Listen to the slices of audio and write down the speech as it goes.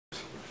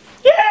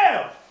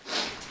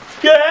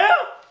Yeah?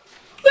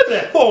 Look at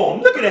that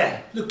form. Look at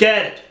that. Look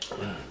at it.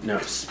 Now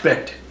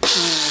respect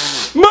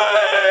it.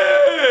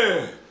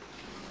 Man!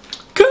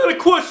 What kind of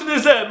question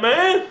is that,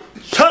 man?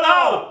 Shut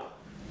up!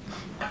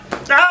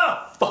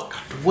 Ah! Fuck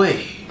out the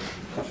way.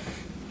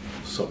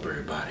 What's up,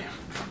 everybody?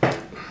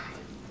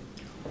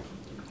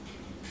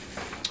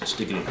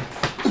 Stick it in.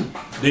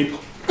 Deeper.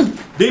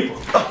 Deeper.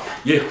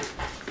 Yeah.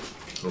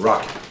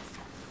 Rock it.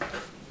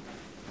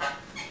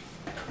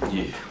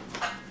 Yeah.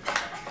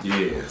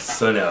 Yeah.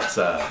 Sun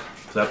outside.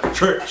 It's after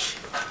church.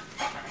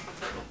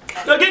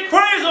 Now get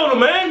crazy on them,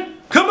 man.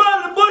 Come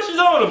out of the bushes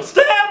on them.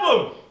 Stab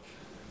them.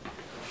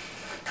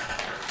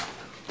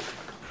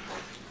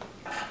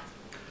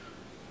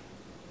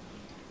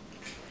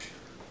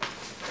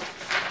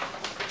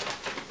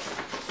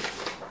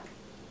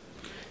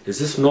 Is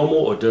this normal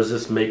or does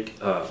this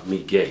make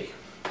me gay?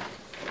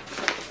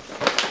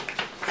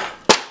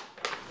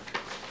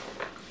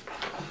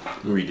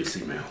 Let me read this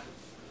email.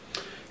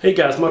 Hey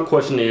guys, my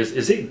question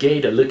is it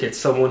gay to look at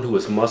someone who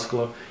is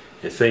muscular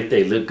and think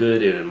they look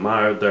good and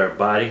admire their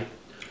body?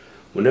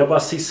 Whenever I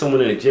see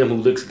someone in the gym who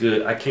looks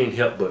good, I can't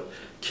help but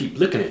keep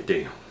looking at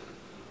them.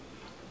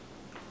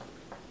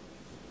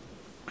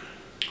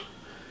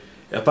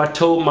 If I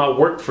told my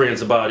work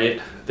friends about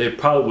it, they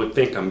probably would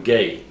think I'm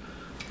gay.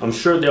 I'm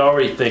sure they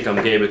already think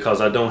I'm gay because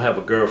I don't have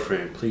a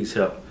girlfriend. Please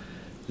help.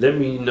 Let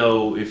me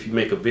know if you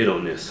make a vid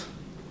on this.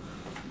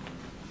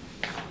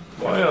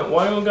 Why you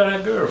don't got a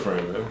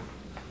girlfriend, man?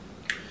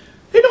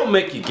 It don't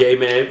make you gay,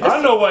 man.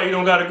 I know why you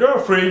don't got a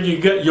girlfriend.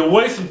 You're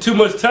wasting too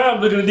much time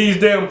looking at these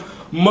damn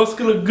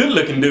muscular,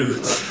 good-looking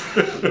dudes.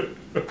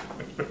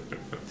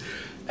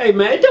 Hey,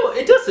 man,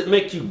 it doesn't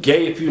make you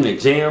gay if you're in the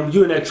gym.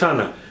 You're in there trying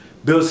to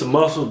build some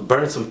muscle,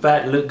 burn some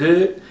fat, and look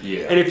good.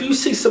 Yeah. And if you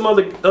see some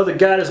other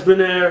guy that's been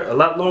there a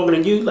lot longer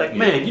than you, like,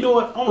 man, you know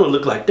what? I want to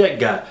look like that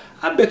guy.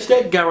 I bet you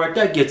that guy right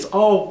there gets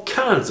all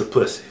kinds of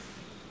pussy.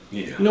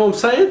 Yeah. You know what I'm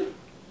saying? Yeah,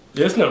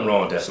 there's nothing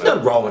wrong with that. There's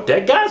nothing wrong with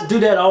that. Guys do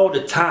that all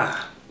the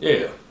time.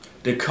 Yeah.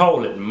 They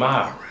call it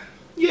admiring.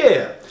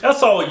 Yeah.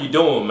 That's all you're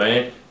doing,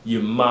 man.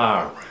 You're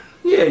admiring.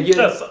 Yeah, yeah.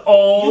 That's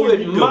all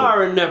you're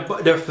admiring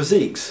their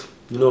physiques.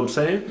 You know what I'm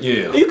saying?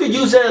 Yeah. And you could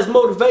use that as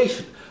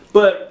motivation.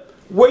 But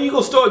where you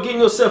gonna start getting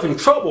yourself in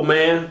trouble,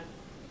 man?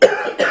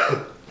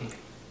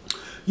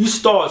 You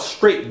start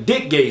straight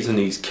dick gazing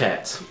these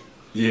cats.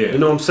 Yeah. You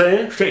know what I'm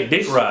saying? Straight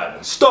dick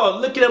riding.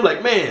 Start looking at them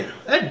like, man,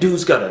 that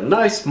dude's got a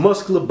nice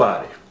muscular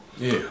body.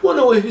 Yeah.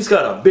 Wonder if he's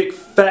got a big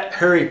fat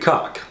hairy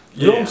cock.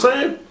 You know what I'm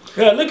saying?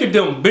 Yeah, look at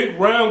them big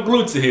round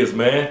glutes of his,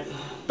 man.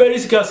 Bet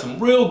he's got some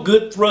real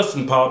good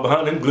thrusting power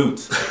behind them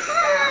glutes.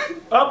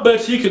 I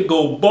bet you could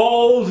go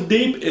balls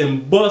deep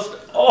and bust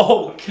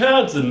all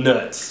kinds of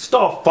nuts.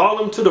 Start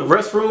following him to the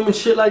restroom and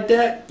shit like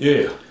that?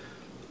 Yeah.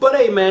 But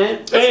hey,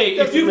 man. Hey,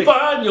 if you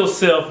find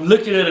yourself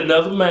looking at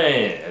another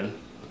man,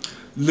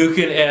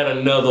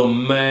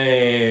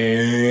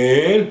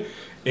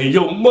 and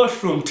your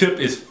mushroom tip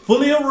is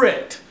fully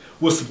erect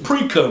with some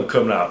pre-cum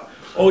coming out,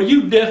 oh,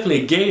 you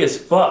definitely gay as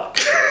fuck.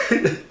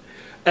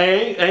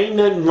 Ain't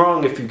nothing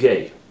wrong if you're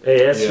gay.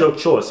 Hey, that's your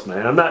choice,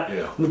 man. I'm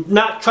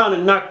not trying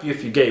to knock you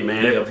if you're gay,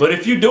 man. Yeah, but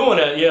if you're doing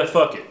that, yeah,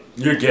 fuck it.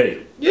 You're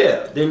gay.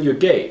 Yeah, then you're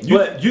gay.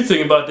 You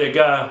think about that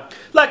guy.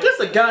 Like, there's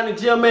a guy in the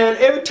gym, man.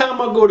 Every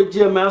time I go to the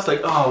gym, man, it's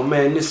like, oh,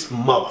 man, this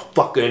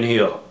motherfucker in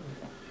here.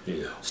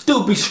 Yeah.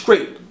 Still be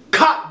straight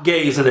cock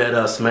gazing at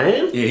us,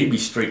 man. Yeah, he be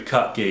straight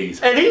cock gaze.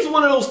 And he's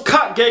one of those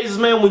cock gazes,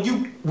 man, when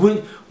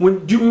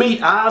you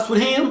meet eyes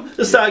with him,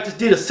 it's like I just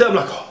did a 7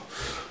 like,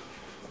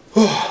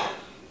 oh.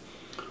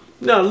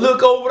 Now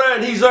look over there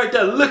and he's right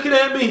there looking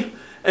at me,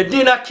 and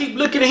then I keep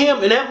looking at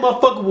him and that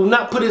motherfucker will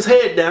not put his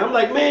head down. I'm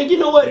like, man, you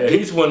know what? Yeah,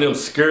 he's one of them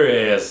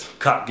scary ass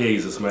cock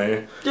gazers,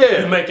 man.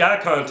 Yeah. You make eye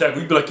contact,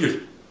 you be like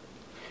this.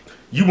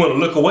 You want to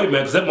look away,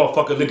 man, because that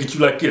motherfucker look at you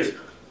like this.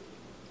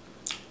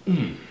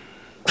 Mm.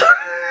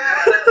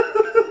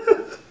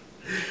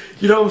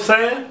 You know what I'm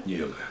saying?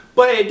 Yeah, man.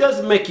 But hey, it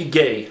doesn't make you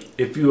gay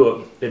if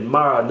you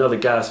admire another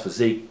guy's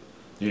physique.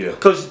 Yeah.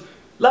 Because a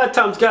lot of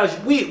times, guys,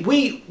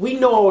 we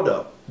know all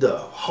the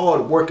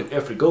hard work and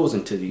effort goes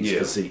into these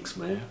physiques,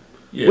 man.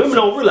 Yeah, women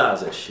don't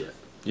realize that shit.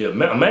 Yeah, a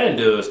man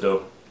does,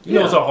 though. He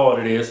knows how hard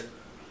it is.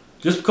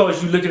 Just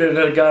because you looking at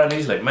another guy and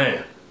he's like,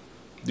 man,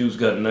 dude's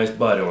got a nice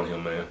body on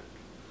him, man.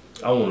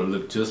 I want to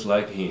look just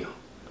like him.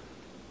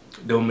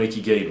 Don't make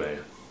you gay, man.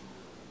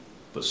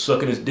 But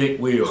sucking his dick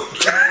will.